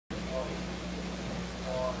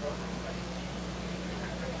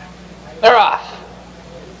They're off.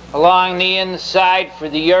 Along the inside for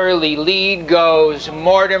the early lead goes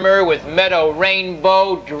Mortimer with Meadow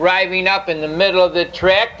Rainbow driving up in the middle of the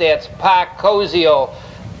track. That's Pacozio.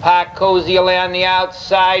 Pacozio on the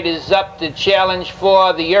outside is up to challenge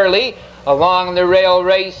for the early. Along the rail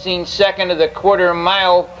racing second of the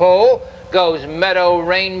quarter-mile pole goes Meadow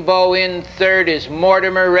Rainbow. In third is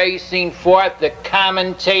Mortimer racing fourth. The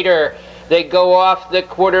Commentator. They go off the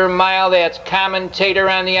quarter-mile. That's Commentator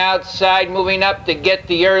on the outside moving up to get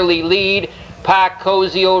the early lead.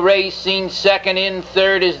 Pacozio racing second. In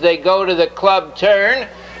third as they go to the club turn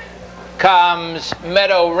comes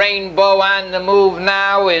Meadow Rainbow. On the move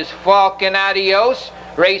now is Falcon Adios.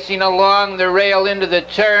 Racing along the rail into the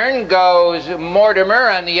turn goes Mortimer.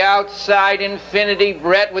 On the outside, Infinity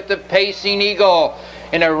BRET with the Pacing Eagle.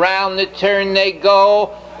 And around the turn they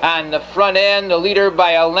go. On the front end, the leader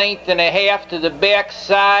by a length and a half. To the back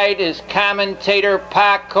side is Commentator.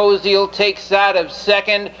 Pacozio takes out of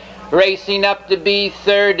second. Racing up to be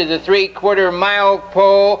third to the three-quarter-mile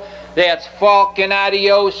pole. That's Falcon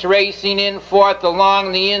Adios racing in fourth.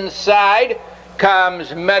 Along the inside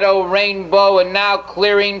comes Meadow Rainbow, and now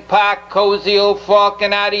clearing Pacozio.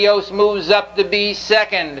 Falcon Adios moves up to be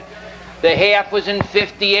second. The half was in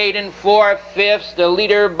 58 and 4/5. The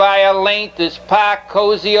leader by a length is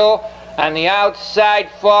Pacozio. On the outside,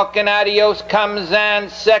 Falcon Adios comes on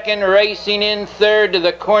second, racing in third to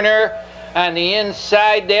the corner. On the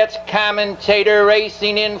inside, that's Commentator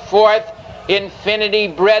racing in fourth. Infinity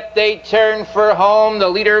BRET, they turn for home. The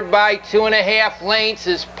leader by 2.5 lengths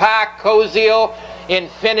is Pacozio.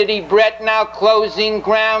 Infinity BRET now closing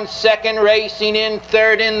ground second, racing in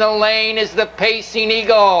third. In the lane is the Pacing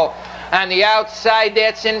Eagle. On the outside,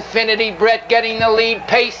 that's Infinity BRET getting the lead.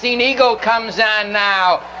 Pacing Eagle comes on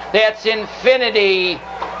now. That's Infinity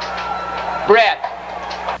BRET.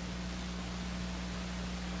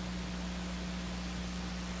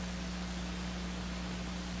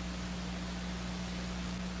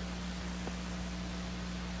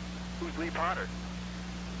 Who's Lee Potter?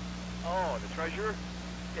 Oh, the treasurer?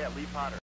 Yeah, Lee Potter.